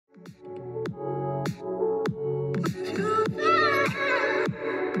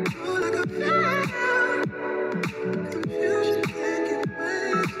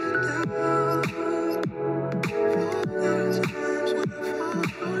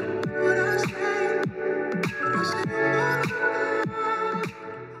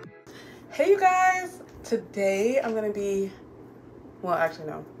today I'm gonna be, well, actually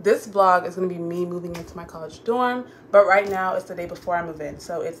no, this vlog is gonna be me moving into my college dorm, but right now it's the day before I move in,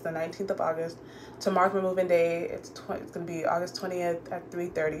 so it's the 19th of August. Tomorrow's my move-in day. It's gonna be August 20th at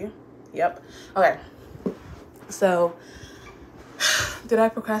 3:30. Yep. Okay, so did I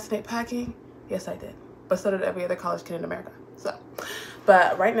procrastinate packing? Yes, I did, but so did every other college kid in America. So,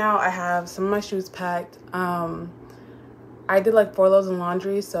 but right now I have some of my shoes packed. I did like 4 loads of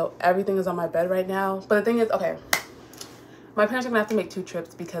laundry, so everything is on my bed right now. But the thing is, okay, my parents are gonna have to make 2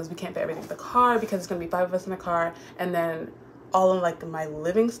 trips because we can't fit everything in the car, because it's gonna be 5 of us in the car, and then all of like my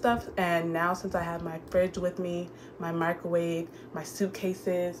living stuff. And now since I have my fridge with me, my microwave, my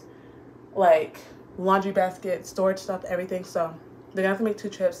suitcases, like laundry basket, storage stuff, everything, so they're gonna have to make 2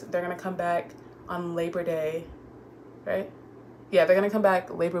 trips. They're gonna come back on Labor Day, right? Yeah, they're gonna come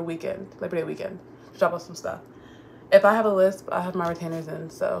back Labor Day weekend, to drop off some stuff. If I have a lisp, I have my retainers in,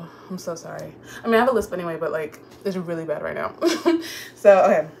 so I'm so sorry. I mean, I have a lisp anyway, but like, it's really bad right now. So,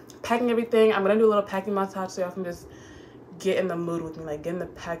 okay, packing everything. I'm gonna do a little packing montage so y'all can just get in the mood with me, like get in the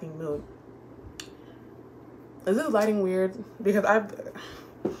packing mood. Is this lighting weird? Because I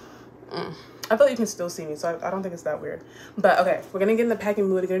feel like you can still see me, so I don't think it's that weird. But okay, we're gonna get in the packing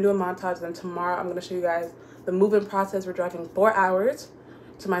mood. We're gonna do a montage, and tomorrow I'm gonna show you guys the move-in process. We're driving 4 hours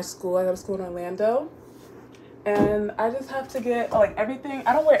to my school. I go to school in Orlando. And I just have to get like everything.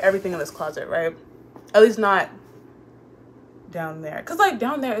 I don't wear everything in this closet, right? At least not down there, because like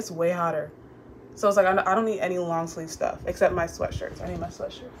down there it's way hotter. So it's like I don't need any long sleeve stuff except my sweatshirts. I need my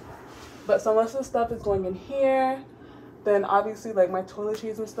sweatshirts. But so much of the stuff is going in here. Then obviously like my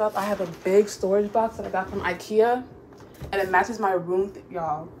toiletries and stuff. I have a big storage box that I got from IKEA, and it matches my room,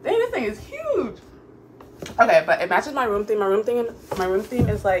 y'all. Dang, this thing is huge. Okay, but it matches my room theme. My room theme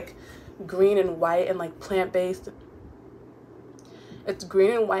is like green and white and like plant-based. It's green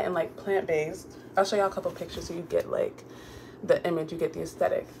and white and like plant-based. I'll show y'all a couple pictures so you get like the image, you get the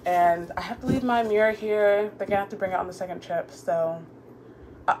aesthetic. And I have to leave my mirror here. They're gonna have to bring it on the second trip, so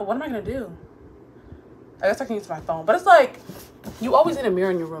what am I gonna do? I guess I can use my phone, but it's like you always need a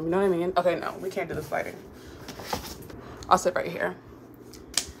mirror in your room, you know what I mean? Okay, no, we can't do this lighting. I'll sit right here.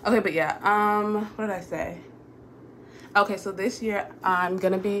 Okay, but yeah, what did I say? Okay, so this year I'm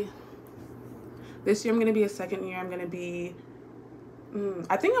gonna be a second year. I'm gonna be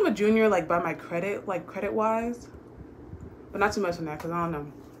I think I'm a junior like by my credit, like credit wise, but not too much on that because I don't know.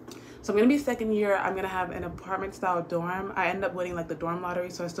 So I'm gonna be second year. I'm gonna have an apartment style dorm. I end up winning like the dorm lottery,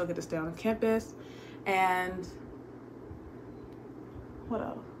 so I still get to stay on campus. And what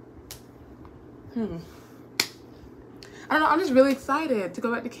else? I don't know, I'm just really excited to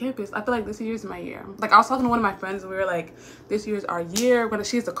go back to campus. I feel like this year's my year. Like I was talking to one of my friends and we were like, this year's our year.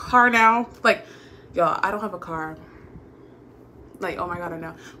 She has a car now. Like, y'all, I don't have a car. Like, oh my God, I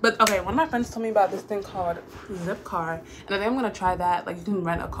know. But okay, one of my friends told me about this thing called Zipcar, and I think I'm gonna try that. Like you can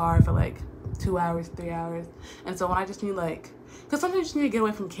rent a car for like 2 hours, 3 hours. And so when I just need like, because sometimes you just need to get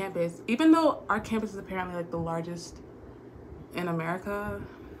away from campus. Even though our campus is apparently like the largest in America.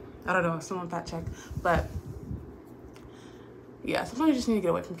 I don't know, someone fact check. But yeah, sometimes you just need to get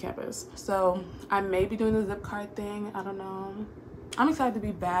away from campus. So I may be doing the Zipcar thing. I don't know. I'm excited to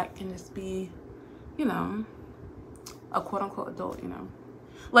be back and just be, you know, a quote-unquote adult, you know.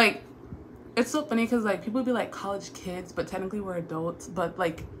 Like, it's so funny because like people be like college kids, but technically we're adults, but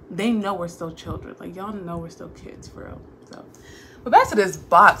like they know we're still children. Like y'all know we're still kids for real. So, but back to this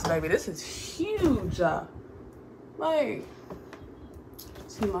box, baby. This is huge. Like,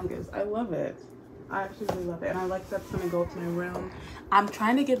 it's humongous. I love it. I actually really love it, and I like that's gonna go to my room. I'm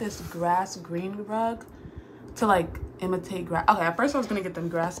trying to get this grass green rug to like imitate grass. Okay, at first I was gonna get them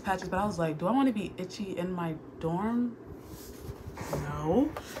grass patches, but I was like, do I want to be itchy in my dorm? No.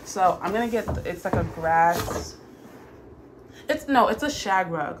 So I'm gonna get, it's like a grass, it's a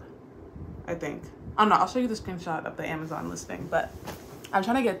shag rug, I think. I don't know, I'll show you the screenshot of the Amazon listing, but I'm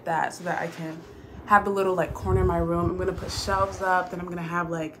trying to get that so that I can have the little like corner in my room. I'm gonna put shelves up, then I'm gonna have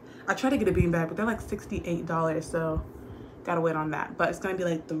like, I tried to get a beanbag, but they're like $68, so gotta wait on that. But it's gonna be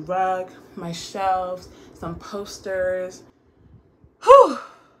like the rug, my shelves, some posters. Whew!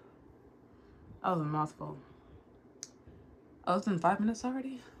 That was a mouthful. Oh, it's been 5 minutes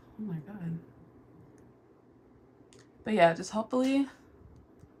already? Oh my God. But yeah, just hopefully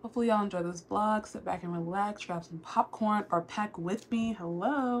y'all enjoy this vlog. Sit back and relax, grab some popcorn or pack with me.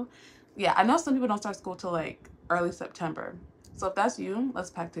 Hello. Yeah, I know some people don't start school till like early September. So if that's you, let's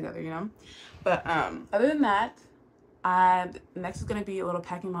pack together, you know? But other than that, next is gonna be a little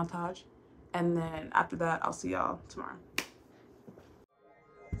packing montage. And then after that, I'll see y'all tomorrow.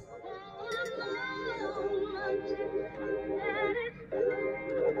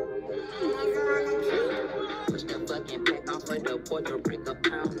 impact off of the quarter, break a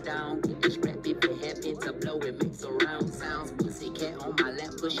pound down. Get the scrap if it happen to blow, it makes a round sounds. Pussy cat on my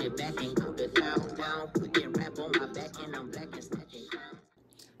lap, push it back and go to town down. Put that rap on my back and I'm black and snatching crowns.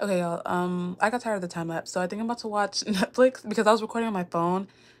 Okay, y'all, I got tired of the time lapse, so I think I'm about to watch Netflix because I was recording on my phone,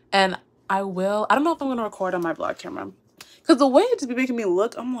 and I don't know if I'm gonna record on my vlog camera because the way it just be making me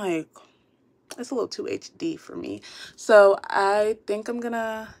look, I'm like, it's a little too HD for me. So I think I'm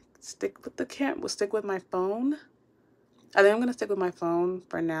gonna stick with my phone. I think I'm gonna stick with my phone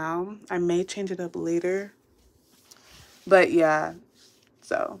for now. I may change it up later, but yeah.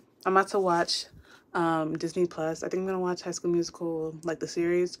 So I'm about to watch Disney Plus. I think I'm gonna watch High School Musical, like the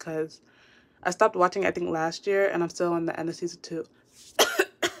series, because I stopped watching, I think, last year, and I'm still on the end of season 2.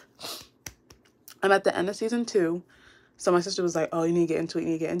 I'm at the end of season 2. So my sister was like, oh, you need to get into it. You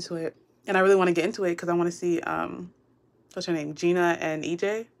need to get into it. And I really want to get into it because I want to see, what's her name? Gina and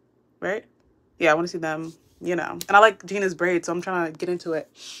EJ, right? Yeah, I want to see them, you know. And I like Gina's braids, so I'm trying to get into it.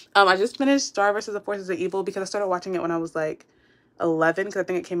 I just finished Star vs. the Forces of Evil because I started watching it when I was like 11 because I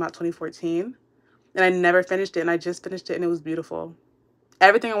think it came out 2014. And I never finished it, and I just finished it, and it was beautiful.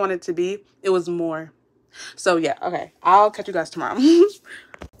 Everything I wanted it to be, it was more. So yeah, okay. I'll catch you guys tomorrow. All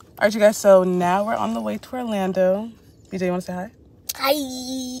right, you guys. So now we're on the way to Orlando. BJ, you want to say hi? Hi.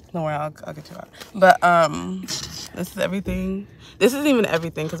 Don't worry, I'll get you out. But this is everything. This isn't even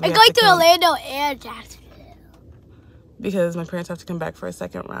everything because we're going to Orlando and Jacksonville because my parents have to come back for a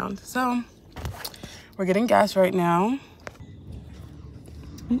second round. So we're getting gas right now.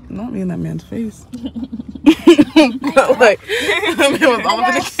 Not me in that man's face. Like, it was almost in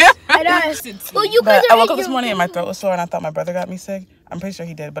the camera. I know. Well, you but I woke up this morning and my throat was sore and I thought my brother got me sick. I'm pretty sure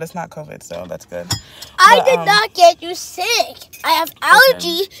he did, but it's not COVID, so that's good. I did not get you sick. I have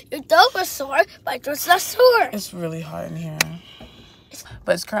allergy. Okay. Your throat was sore. My throat's not sore. It's really hot in here.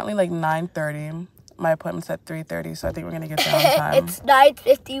 But it's currently like 9:30. My appointment's at 3:30, so I think we're going to get there on time. It's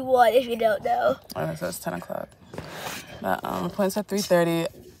 9:51 if you don't know. Okay, so it's 10 o'clock. But appointment's at 3:30.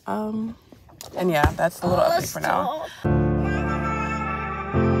 And yeah, that's the little update for now.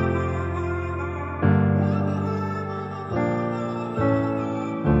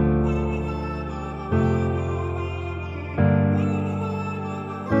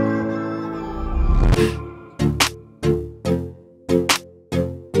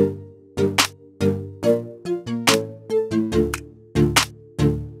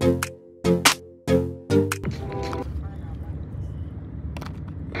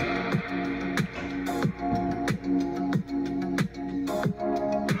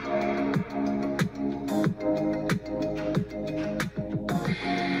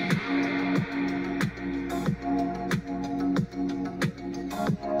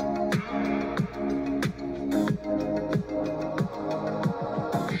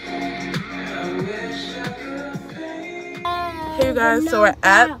 Hey you guys, so we're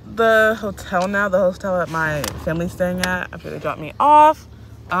at the hotel now, the hotel that my family's staying at after they dropped me off.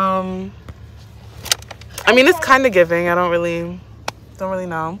 I mean, it's kind of giving. I don't really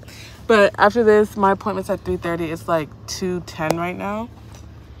know. But after this, my appointment's at 3:30. It's like 2:10 right now.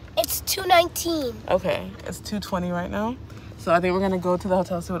 It's 2:19. Okay, it's 2:20 right now. So I think we're gonna go to the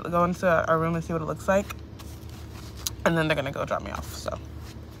hotel, go into our room and see what it looks like. And then they're gonna go drop me off, so.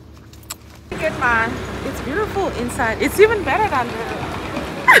 Good, man. It's beautiful inside. It's even better than the...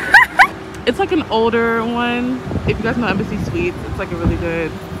 It's like an older one. If you guys know Embassy Suites, it's like a really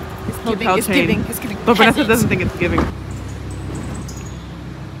good hotel chain. It's giving. But Vanessa doesn't think it's giving.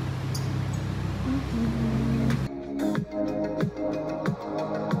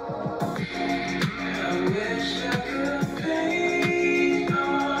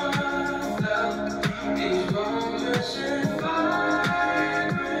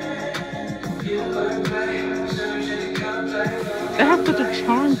 It has such a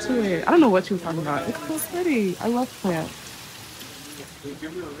charm to it. I don't know what she was talking about. It's so pretty. I love plants. Let's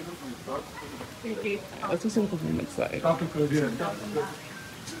just see what the room looks like.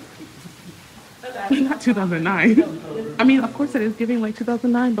 Not 2009. I mean, of course it is giving like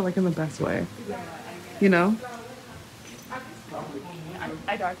 2009, but like in the best way. You know?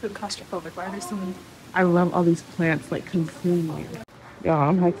 I know, I feel claustrophobic. Why are there so many? I love all these plants like consume me. Y'all,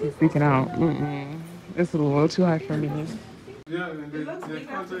 I'm actually freaking out. It's a little too high for me. Yeah, and they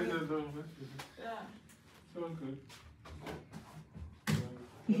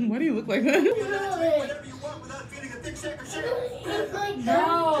Why do you look like that?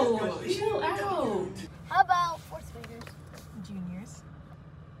 No, chill out. How about fourth graders? Juniors.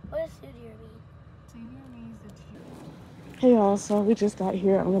 What does junior mean? Junior means that Hey y'all, so we just got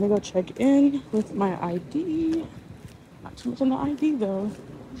here. I'm gonna go check in with my ID. Not too much on the ID though.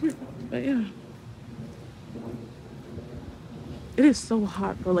 But yeah. It is so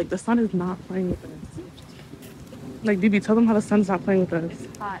hot, bro. Like, the sun is not playing with us. Like, BB, tell them how the sun's not playing with us.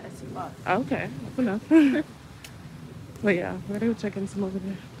 It's hot as fuck. Okay, that's enough. But yeah, we're gonna go check in some over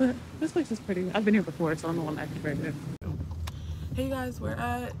there. But this place is pretty. I've been here before, so I know I'm acting very good. Hey guys, we're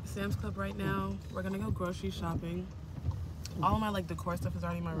at Sam's Club right now. We're gonna go grocery shopping. All of my like decor stuff is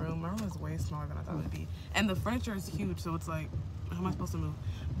already in my room. My room is way smaller than I thought it would be. And the furniture is huge, so it's like, how am I supposed to move?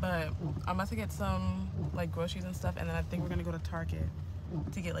 But I'm about to get some like groceries and stuff, and then I think we're gonna go to Target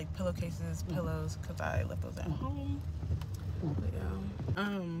to get like pillowcases, pillows, because I left those at home. But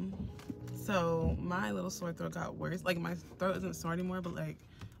yeah. So my little sore throat got worse. Like my throat isn't sore anymore, but like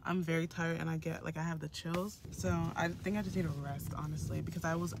I'm very tired and I have the chills. So I think I just need to rest, honestly, because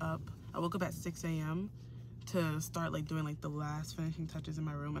I woke up at 6 a.m. to start like doing like the last finishing touches in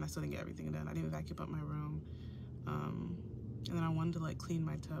my room, and I still didn't get everything done. I didn't vacuum up my room. And then I wanted to like clean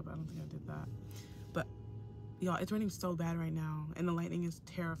my tub. I don't think I did that. But y'all, it's raining so bad right now, and the lightning is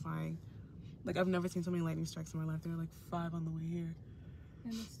terrifying. Like I've never seen so many lightning strikes in my life. There were like 5 on the way here.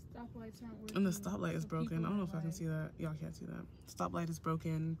 And the stoplights aren't working. And the stoplight is broken. I don't know if I can see that. Y'all can't see that. Stoplight is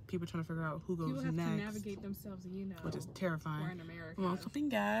broken. People are trying to figure out who goes next. People have to navigate themselves, you know. Which is terrifying. We're in America. Well, something,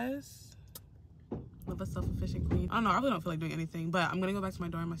 guys. Live a self-efficient queen. I don't know. I really don't feel like doing anything. But I'm going to go back to my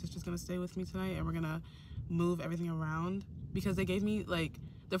dorm. My sister's going to stay with me tonight. And we're going to move everything around. Because they gave me, like,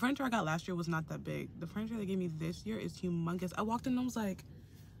 the furniture I got last year was not that big. The furniture they gave me this year is humongous. I walked in and I was like,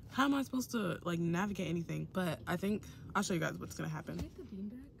 how am I supposed to, like, navigate anything? But I think I'll show you guys what's going to happen. Did you get the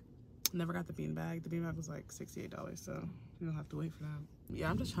beanbag? Never got the beanbag. The beanbag was like $68, so you don't have to wait for that. Yeah,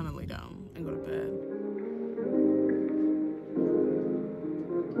 I'm just trying to lay down and go to bed.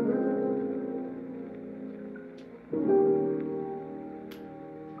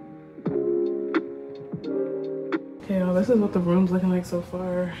 Okay, y'all, this is what the room's looking like so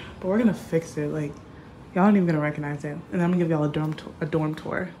far, but we're gonna fix it. Like, y'all aren't even gonna recognize it. And I'm gonna give y'all a dorm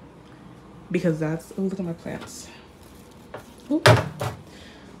tour because that's, oh, look at my plants. Oop.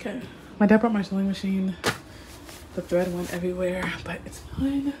 Okay. My dad brought my sewing machine. The thread went everywhere, but it's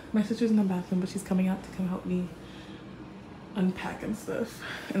fine. My sister's in the bathroom, but she's coming out to come help me unpack and stuff.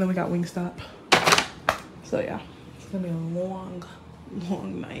 And then we got Wingstop. So yeah, it's gonna be a long,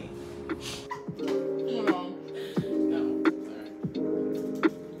 long night.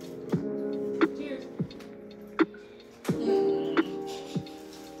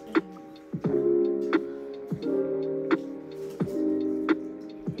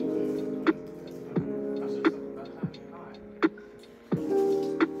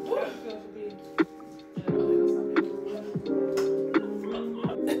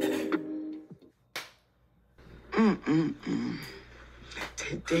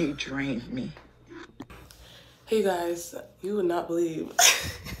 They drained me. Hey guys, you would not believe.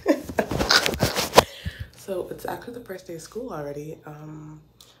 So it's actually the first day of school already.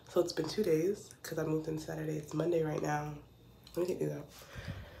 So it's been 2 days because I moved in Saturday. It's Monday right now. Let me take these out.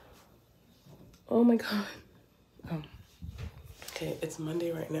 Oh my god. Okay, it's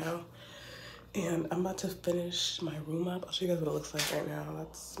Monday right now. And I'm about to finish my room up. I'll show you guys what it looks like right now.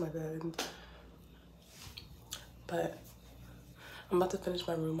 That's my bed. But I'm about to finish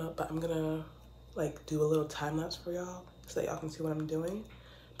my room up, but I'm gonna like do a little time lapse for y'all so that y'all can see what I'm doing.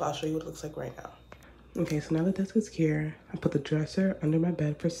 But I'll show you what it looks like right now. Okay, so now the desk is here. I put the dresser under my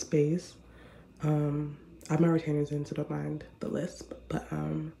bed for space. I have my retainers in, so don't mind the lisp. But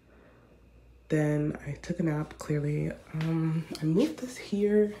then I took a nap, clearly. I moved this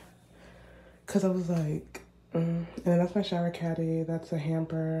here because I was like, and then that's my shower caddy, that's a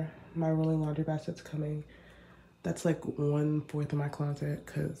hamper, my rolling laundry basket's coming. That's like 1/4 of my closet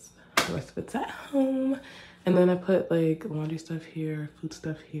because the rest of it's at home. And then I put like laundry stuff here, food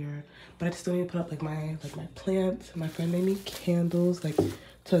stuff here. But I just still need to put up like my plants. My friend made me candles like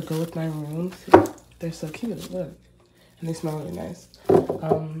to go with my room. See, they're so cute, look. And they smell really nice.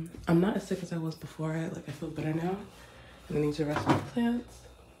 I'm not as sick as I was before. I feel better now. And I need to rest my plants.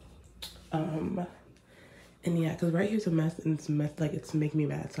 And yeah, because right here's a mess, and it's making me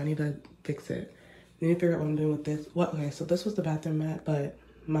mad. So I need to fix it. I need to figure out what I'm doing with this. Okay, so this was the bathroom mat, but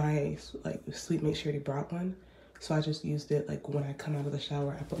my sweet mate, she already brought one. So I just used it like when I come out of the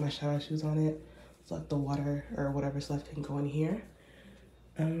shower. I put my shower shoes on it. So like the water or whatever's left can go in here.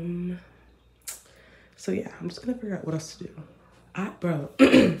 So yeah, I'm just gonna figure out what else to do. Bro,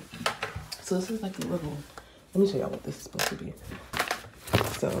 so this is like a little, let me show y'all what this is supposed to be.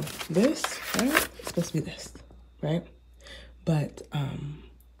 So this, right, it's supposed to be this, right? But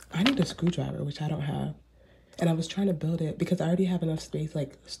I need a screwdriver, which I don't have. And I was trying to build it because I already have enough space,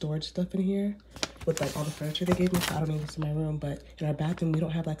 like storage stuff in here with like all the furniture they gave me. So I don't need this in my room. But in our bathroom, we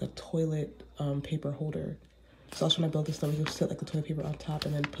don't have like a toilet paper holder. So I was trying to build this so we could sit like the toilet paper on top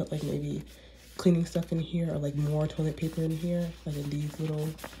and then put like maybe cleaning stuff in here or like more toilet paper in here, like in these little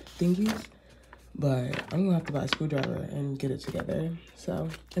thingies. But I'm gonna have to buy a screwdriver and get it together. So,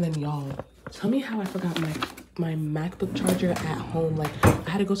 and then y'all, tell me how I forgot my MacBook charger at home. Like I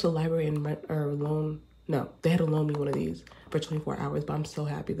had to go to the library and they had to loan me one of these for 24 hours, but I'm so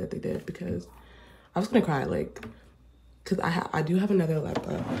happy that they did because I was gonna cry, like, cause I do have another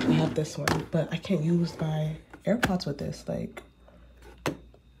laptop. I have this one, but I can't use my AirPods with this, like,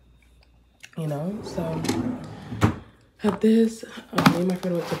 you know. So have this. Me and my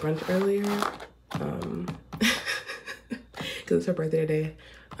friend went to brunch earlier, cause it's her birthday today.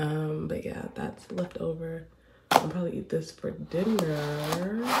 But yeah, that's left over. I'll probably eat this for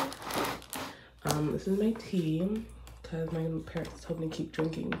dinner. This is my tea, cause my parents told me to keep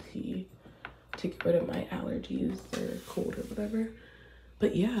drinking tea to get rid of my allergies or cold or whatever.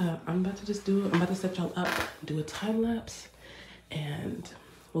 But yeah, I'm about to set y'all up, do a time lapse, and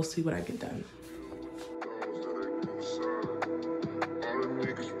we'll see what I get done.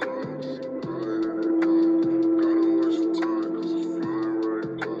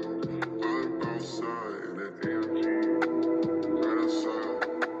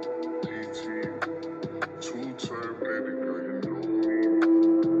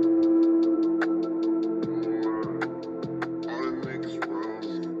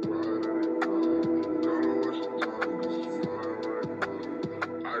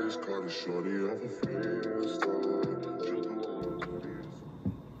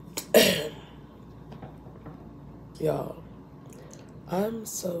 Y'all, I'm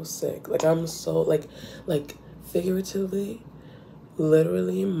so sick. Like I'm so like figuratively,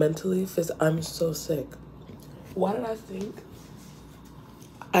 literally, mentally, I'm so sick. Why did I think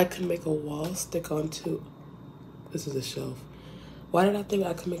I could make a wall stick onto, this is a shelf. Why did I think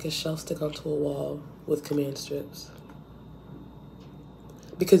I could make a shelf stick onto a wall with command strips?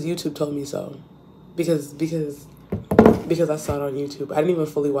 Because YouTube told me so. Because I saw it on YouTube. I didn't even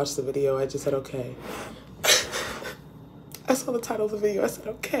fully watch the video. I just said, okay. I saw the title of the video. I said,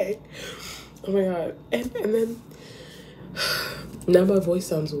 okay. Oh my God. And then now my voice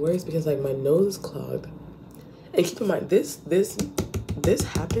sounds worse because like my nose is clogged. And keep in mind, this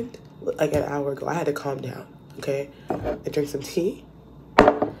happened like an hour ago. I had to calm down, okay? I drank some tea.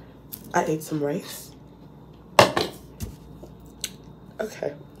 I ate some rice.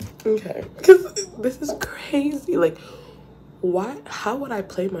 Okay. Because this is crazy. Like, why? How would I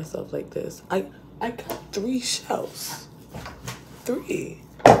play myself like this? I got 3 shelves. 3.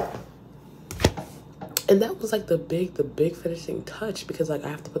 And that was like the big finishing touch because like I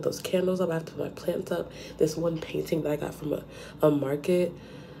have to put those candles up, I have to put my plants up. This one painting that I got from a market.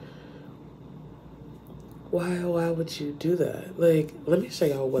 Why would you do that? Like, let me show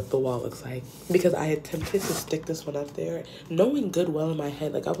y'all what the wall looks like. Because I attempted to stick this one up there, knowing good well in my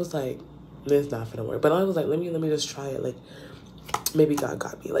head, like I was like, this is not gonna work. But I was like, let me just try it. Like, maybe God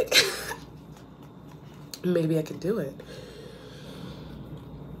got me. Like, maybe I could do it.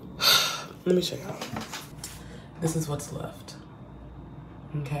 Let me show y'all. This is what's left.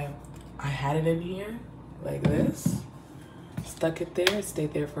 Okay. I had it in here like this. Stuck it there. It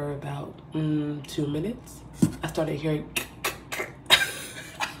stayed there for about 2 minutes. I started hearing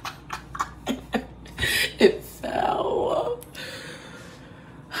it fell.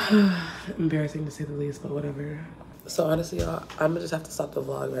 Embarrassing to say the least, but whatever. So honestly, y'all, I'm gonna just have to stop the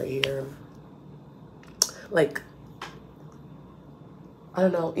vlog right here. Like, I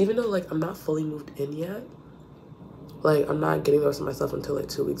don't know, even though like I'm not fully moved in yet, like I'm not getting the rest of myself until like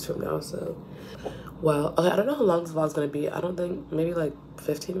 2 weeks from now. So, well, okay, I don't know how long this vlog's gonna be. I don't think, maybe like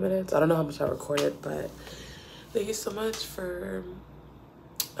 15 minutes. I don't know how much I recorded, but thank you so much for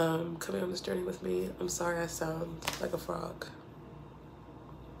coming on this journey with me. I'm sorry I sound like a frog.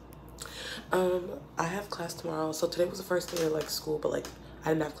 I have class tomorrow. So today was the first day of like school, but like I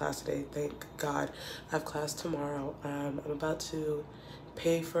didn't have class today, thank God. I have class tomorrow. I'm about to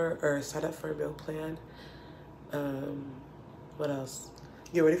pay for or sign up for a meal plan. What else?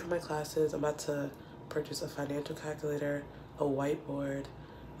 Get ready for my classes. I'm about to purchase a financial calculator, a whiteboard,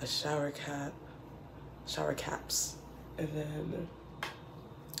 a shower caps, and then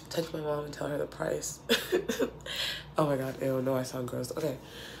text my mom and tell her the price. Oh my God, ew, no, I sound gross. Okay,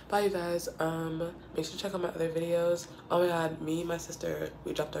 bye you guys. Make sure to check out my other videos. Oh my God, me and my sister,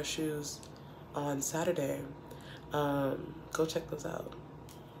 we dropped our shoes on Saturday. Go check those out.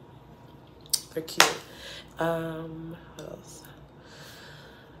 They're cute. What else?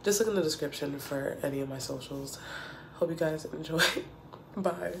 Just look in the description for any of my socials. Hope you guys enjoy.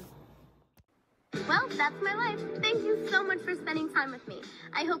 Bye. Well, that's my life. Thank you so much for spending time with me.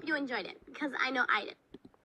 I hope you enjoyed it, because I know I did.